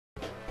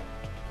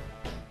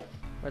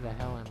Where the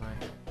hell am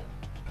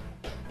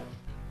I?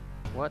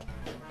 What?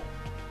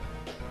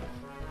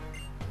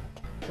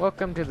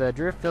 Welcome to the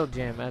Driftveil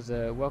gym. As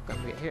a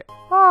welcome, get here.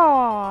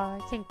 Oh,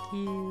 thank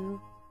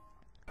you.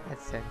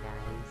 That's so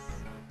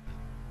nice.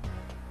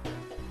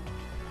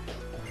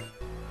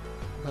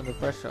 Oh, the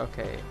brush.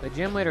 Okay, the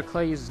gym leader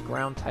Clay uses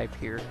ground type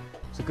here.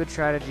 It's a good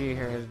strategy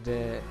here is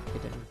in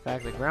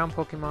fact the ground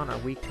Pokemon are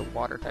weak to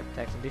water type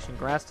attacks. In addition,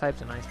 grass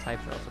types and ice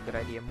types are also a good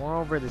idea.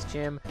 Moreover, this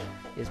gym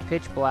is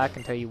pitch black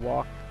until you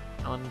walk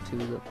onto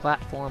the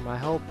platform. I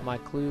hope my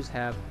clues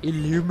have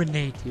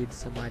illuminated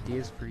some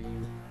ideas for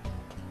you.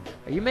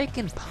 Are you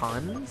making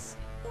puns?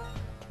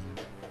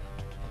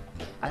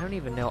 I don't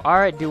even know.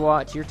 Alright,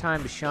 Duat, it's your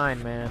time to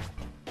shine, man.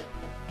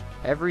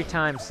 Every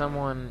time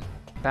someone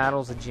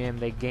battles a gym,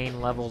 they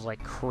gain levels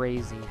like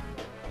crazy.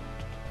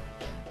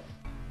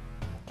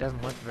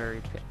 Doesn't look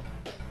very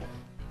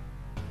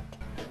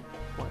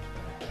what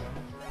the hell?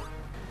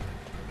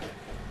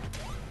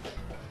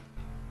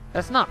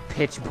 That's not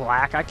pitch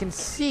black, I can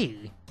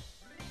see.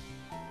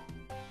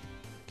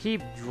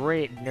 Keep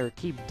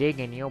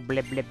digging, you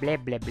blah blah blah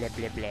blah blah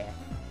blah blah.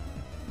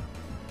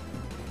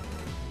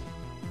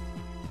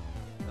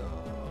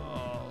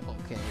 Oh,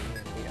 okay,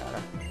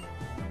 yada.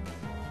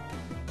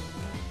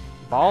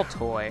 Ball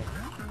toy.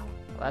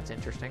 Well, that's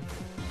interesting.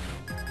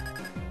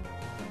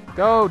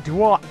 Go,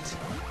 Duat!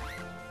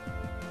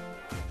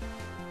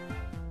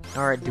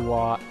 Alright,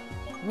 Duat.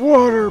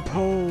 Water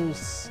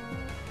Pulse!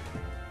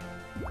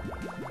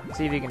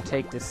 See if you can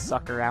take this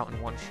sucker out in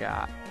one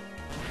shot.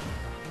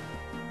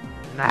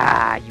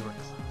 Nah, you were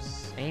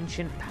close.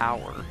 Ancient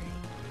Power.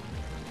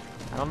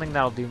 I don't think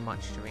that'll do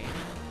much to me.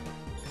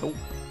 Oh.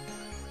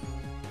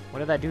 What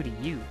did that do to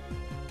you?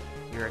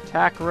 Your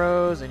attack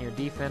rose and your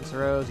defense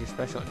rose, your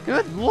special...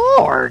 Good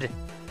lord!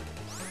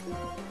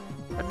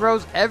 That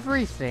rose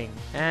everything!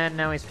 And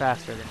now he's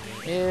faster than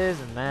me.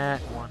 Isn't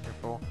that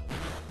wonderful?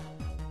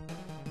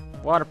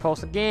 Water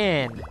Pulse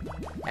again!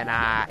 And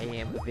I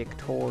am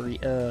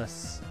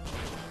victorious.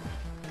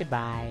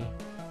 Goodbye.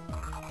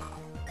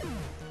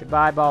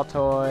 Goodbye, ball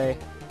toy.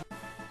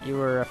 You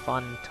were a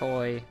fun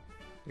toy.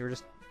 You were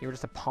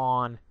just a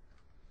pawn.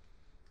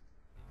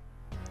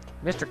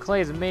 Mr.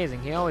 Clay is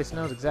amazing. He always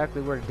knows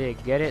exactly where to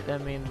dig. Get it?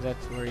 That means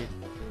that's where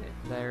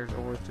there's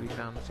ores to be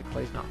found. Mr.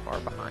 Clay's not far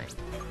behind.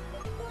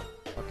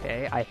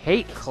 Okay, I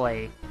hate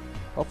Clay.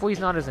 Hopefully he's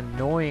not as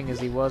annoying as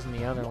he was in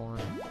the other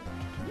one.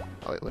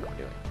 Oh wait, what am I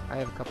doing? I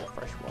have a couple of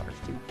fresh waters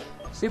too.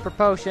 Super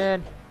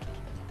potion!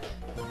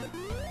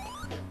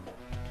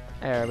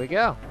 There we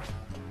go.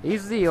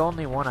 He's the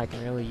only one I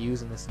can really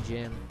use in this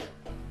gym.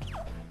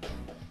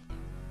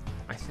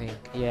 I think,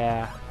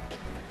 yeah.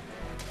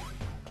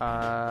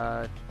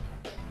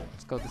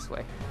 Let's go this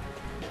way.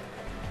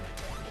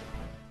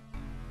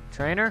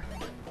 Trainer?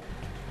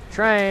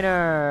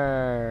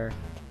 Trainer!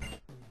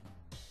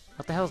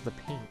 What the hell's the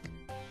pink?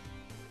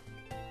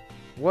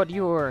 What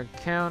you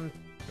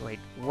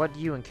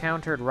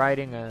encountered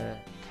riding a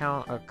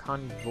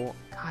convoy?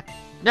 God.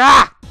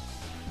 Ah!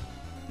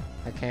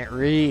 I can't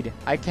read.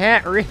 I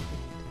can't read.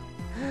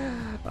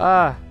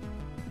 Why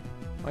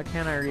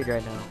can't I read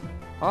right now?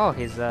 Oh,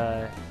 his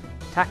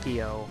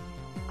Takio.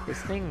 His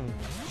thing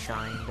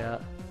shined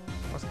up.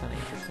 That's kind of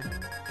interesting.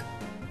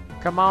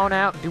 Come on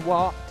out,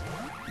 Duat.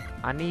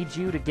 I need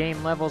you to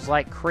gain levels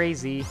like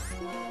crazy.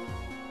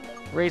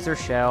 Razor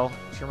Shell.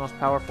 It's your most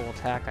powerful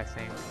attack, I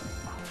think.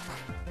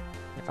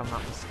 If I'm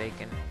not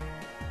mistaken.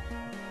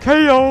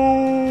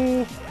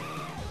 KO!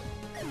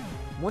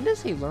 When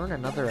does he learn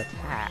another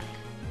attack?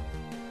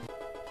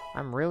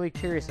 I'm really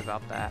curious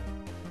about that.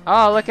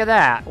 Oh, look at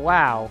that!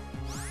 Wow.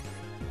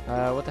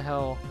 What the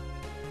hell?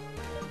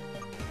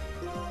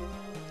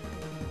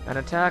 An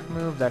attack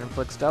move that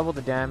inflicts double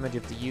the damage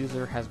if the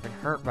user has been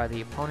hurt by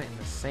the opponent in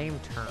the same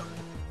turn.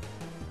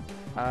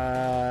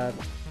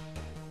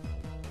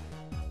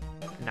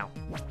 No.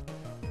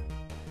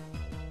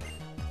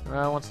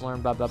 Once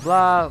learned blah blah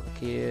blah.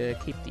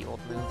 Keep the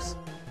old moves.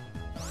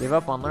 Give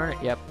up on learning.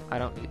 Yep, I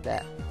don't need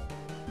that.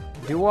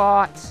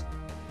 Duat!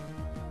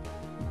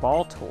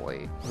 Ball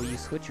toy. Will you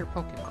switch your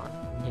Pokemon?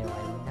 No,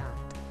 I will not.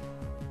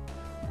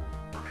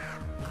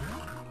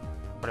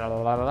 Blah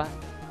blah blah blah.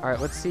 Alright,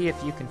 let's see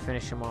if you can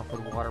finish him off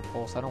with Water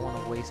Pulse. I don't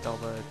want to waste all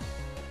the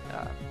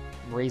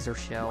Razor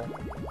Shell.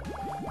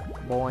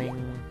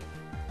 Boing.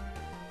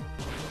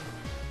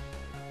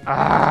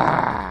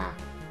 Ah!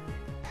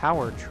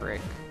 Power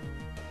Trick.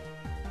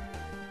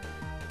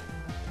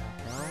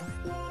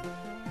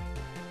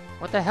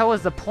 What the hell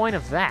is the point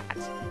of that?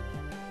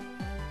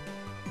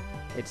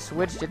 It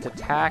switched its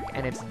attack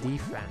and its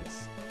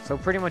defense. So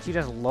pretty much you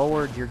just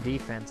lowered your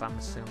defense, I'm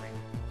assuming.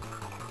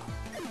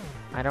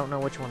 I don't know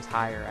which one's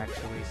higher,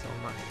 actually, so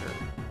I'm not sure.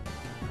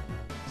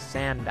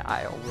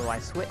 Sandile. Will I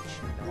switch?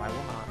 No, I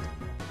will not.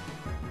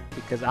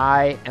 Because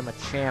I am a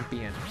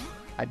champion.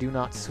 I do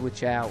not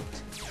switch out.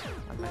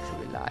 I'm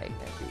actually lying,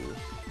 I do.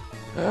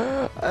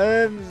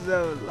 I'm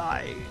so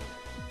lying.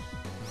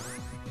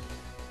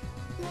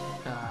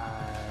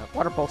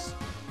 Water Pulse.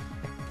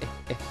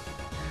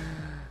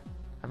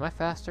 Am I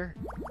faster?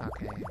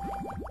 Okay.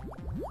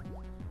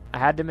 I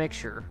had to make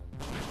sure.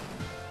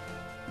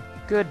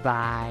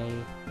 Goodbye.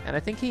 And I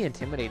think he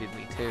intimidated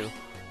me, too.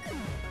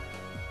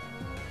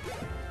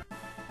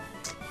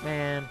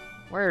 Man,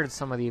 where are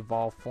some of the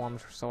evolved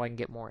forms so I can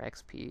get more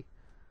XP?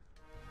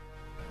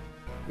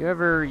 You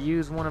ever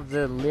use one of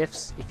the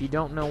lifts? If you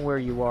don't know where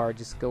you are,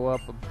 just go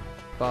up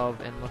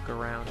above and look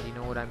around. You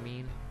know what I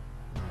mean?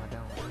 No, I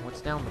don't.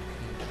 What's down the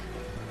peak?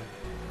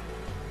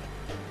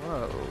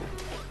 Whoa.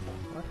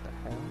 What the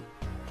hell?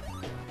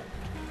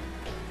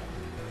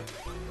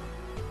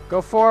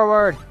 Go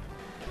forward!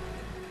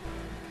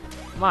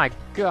 My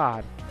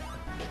god.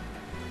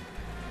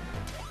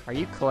 Are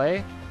you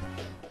clay?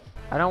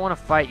 I don't want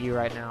to fight you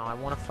right now. I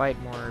want to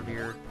fight more of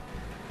your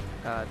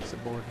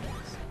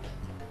subordinates.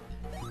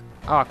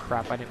 Oh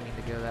crap, I didn't mean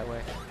to go that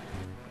way.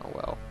 Oh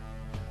well.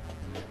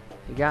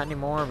 You got any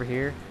more over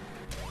here?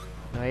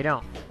 No, you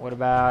don't. What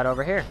about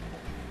over here?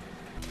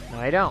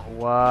 No, you don't.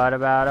 What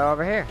about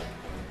over here?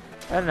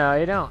 Oh, no,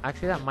 you don't.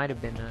 Actually, that might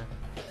have been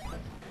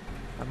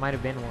that might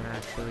have been one,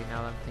 actually,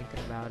 now that I'm thinking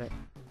about it.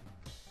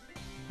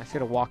 I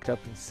should have walked up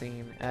and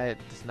seen. That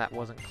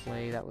wasn't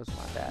clay. That was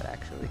my bad,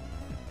 actually.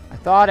 I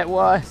thought it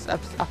was.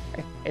 I'm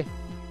sorry.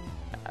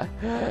 I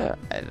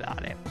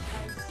thought it was.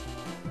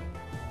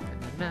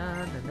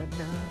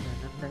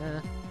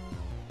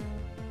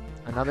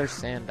 Another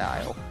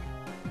sandile.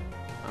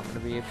 I'm going to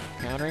be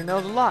encountering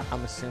those a lot,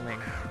 I'm assuming.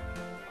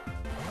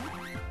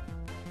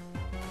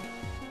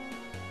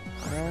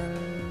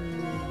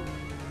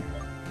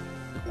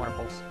 Water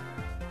pulse.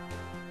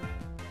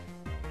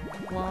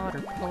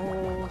 Water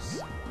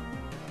pulse.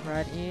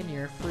 Right in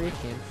your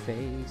freaking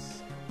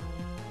face.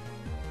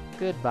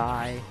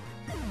 Goodbye.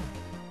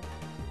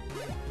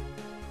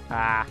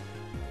 Ah.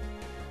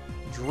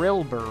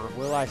 Drillbur.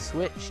 Will I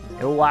switch?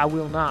 No, I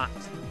will not.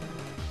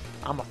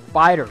 I'm a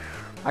fighter.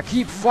 I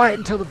keep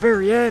fighting till the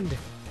very end.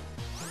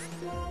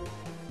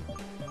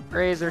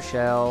 Razor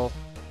shell.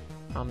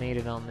 I'll need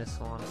it on this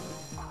one.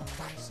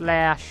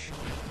 Slash.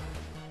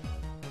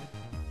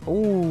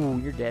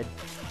 Ooh, you're dead.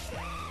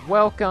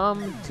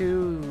 Welcome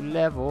to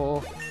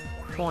level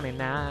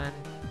 29.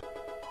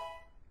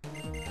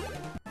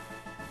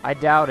 I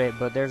doubt it,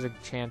 but there's a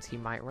chance he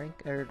might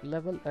rank or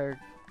level or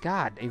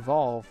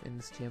evolve in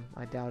this gym.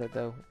 I doubt it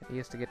though. He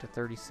has to get to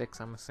 36,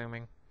 I'm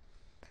assuming.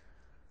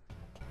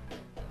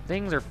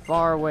 Things are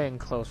far away and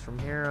close. From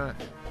here,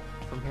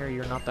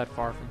 you're not that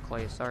far from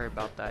clay. Sorry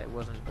about that. It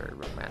wasn't very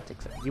romantic.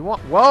 You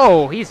want?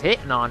 Whoa! He's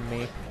hitting on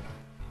me.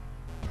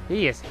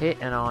 He is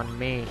hitting on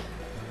me.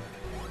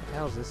 What the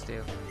hell does this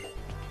do?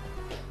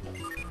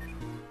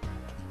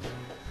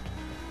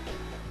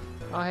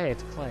 Oh, hey,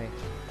 it's Clay.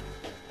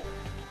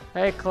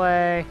 Hey,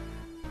 Clay.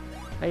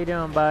 How you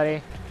doing,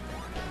 buddy?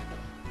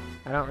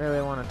 I don't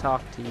really want to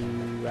talk to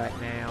you right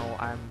now.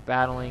 I'm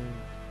battling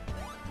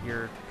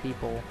your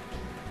people.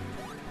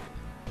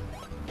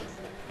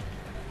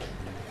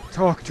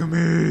 Talk to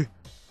me!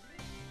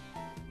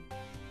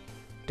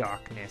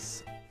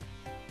 Darkness.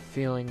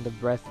 Feeling the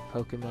breath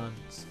of Pokemon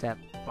step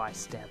by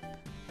step.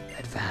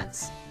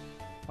 Advance.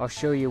 I'll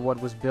show you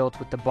what was built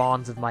with the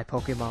bonds of my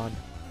Pokemon.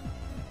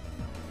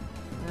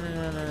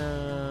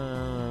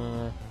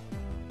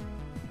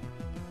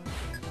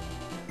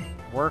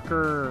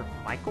 Worker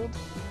Michael?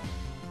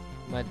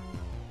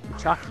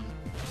 Machaki.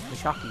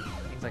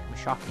 Things like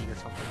Mashaki or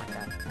something like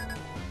that.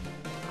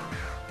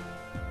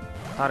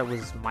 I thought it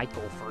was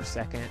Michael for a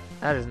second.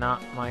 That is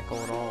not Michael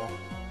at all.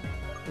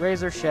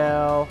 Razor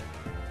Shell.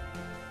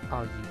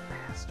 Oh, you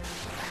bastard.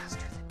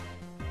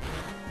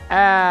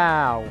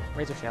 Ow!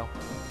 Razor Shell.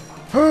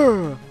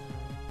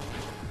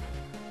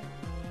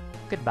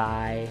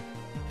 Goodbye.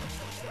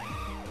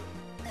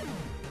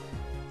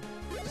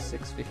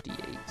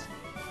 658.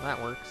 Well,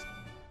 that works.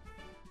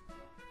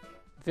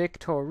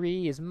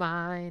 Victory is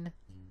mine.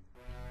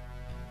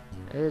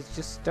 It's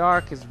just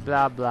dark as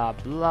blah blah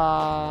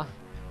blah.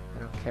 I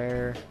don't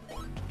care.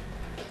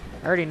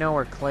 I already know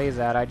where Clay's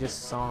at. I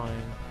just saw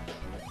him.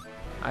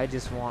 I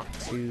just want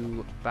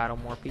to battle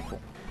more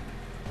people.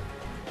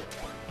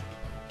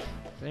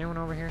 Is anyone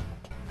over here?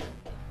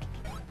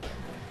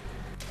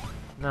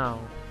 No.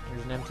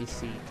 There's an empty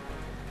seat.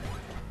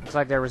 Looks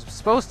like there was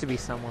supposed to be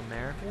someone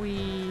there.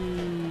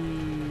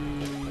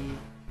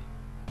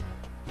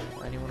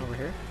 Anyone over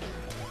here?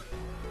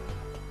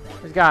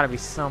 There's gotta be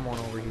someone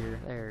over here.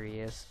 There he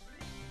is.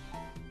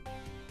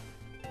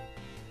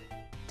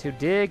 To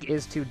dig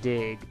is to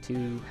dig.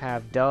 To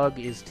have dug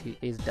is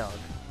dug.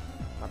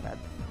 Not bad.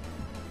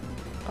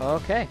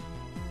 Okay.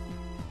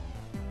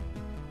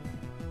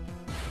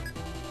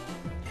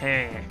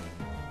 Hey.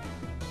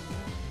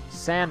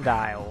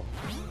 Sandile.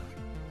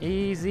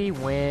 Easy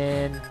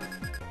win.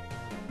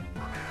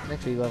 I'm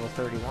actually level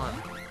 31.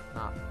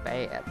 Not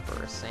bad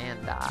for a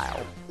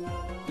Sandile.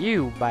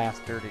 You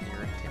bastard and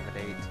your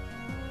Intimidate.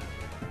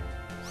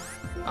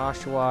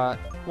 Oshawott.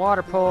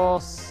 Water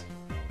Pulse.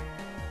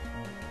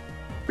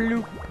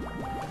 Bloop.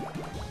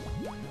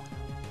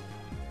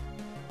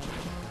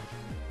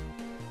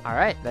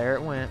 Alright, there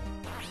it went.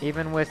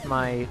 Even with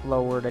my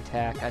lowered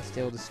attack, I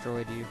still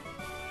destroyed you.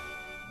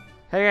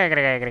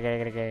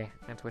 Hey,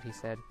 that's what he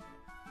said.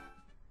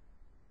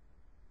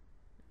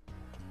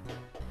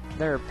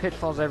 There are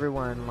pitfalls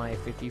everywhere in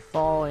life. If you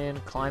fall in,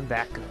 climb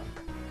back up.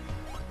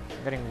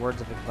 I'm getting words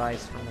of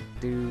advice from a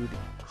dude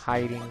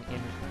hiding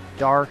in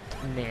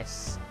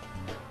darkness.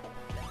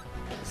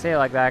 I say it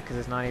like that because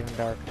it's not even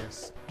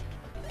darkness.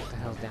 What the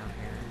hell's down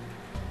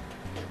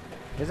here?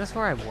 Is this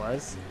where I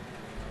was?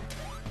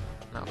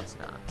 No, it's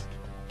not.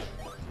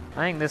 I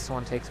think this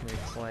one takes me to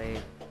clay.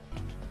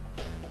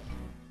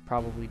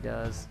 Probably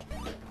does.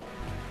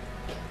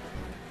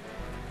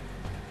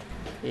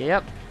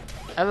 Yep.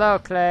 Hello,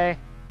 clay.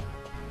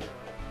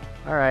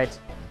 Alright.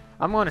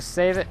 I'm going to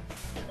save it.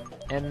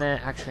 And then,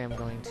 actually, I'm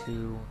going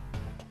to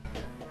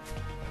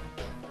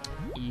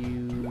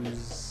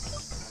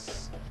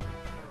use...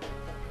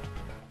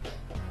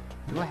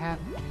 Do I have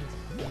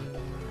anything?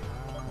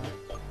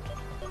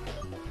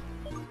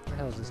 What the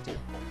hell does this do?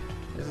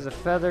 This is a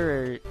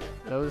feather.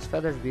 Oh, this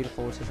feather is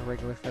beautiful. It's just a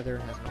regular feather.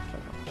 It has no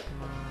feather.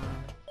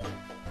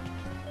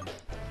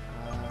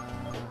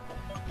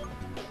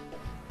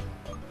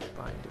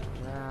 Bind to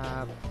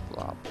wrap.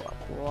 Blah, blah,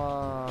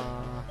 blah.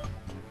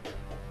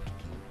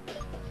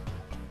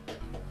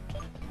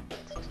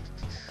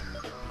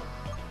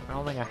 I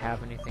don't think I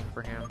have anything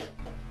for him.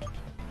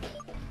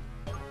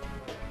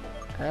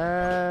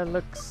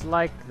 Looks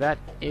like that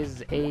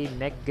is a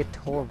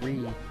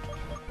negatory.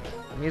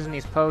 I'm using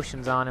these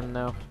potions on him,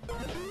 though.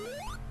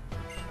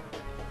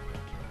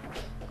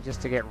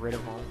 Just to get rid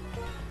of them.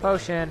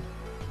 Potion!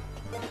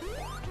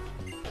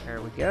 There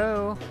we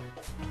go.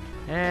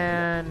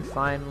 And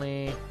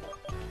finally,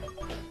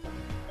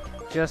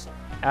 just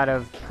out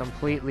of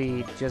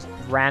completely just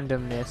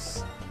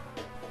randomness,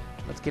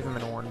 let's give him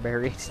an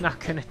oranberry. It's not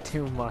gonna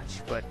do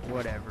much, but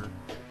whatever.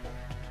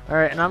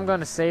 Alright, and I'm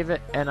gonna save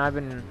it, and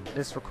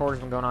this recorder's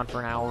been going on for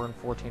an hour and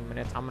 14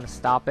 minutes. I'm gonna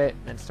stop it,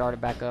 and start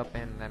it back up,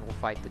 and then we'll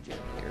fight the gym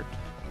leader.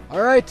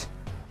 Alright!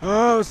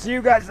 Oh, see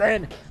you guys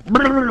then!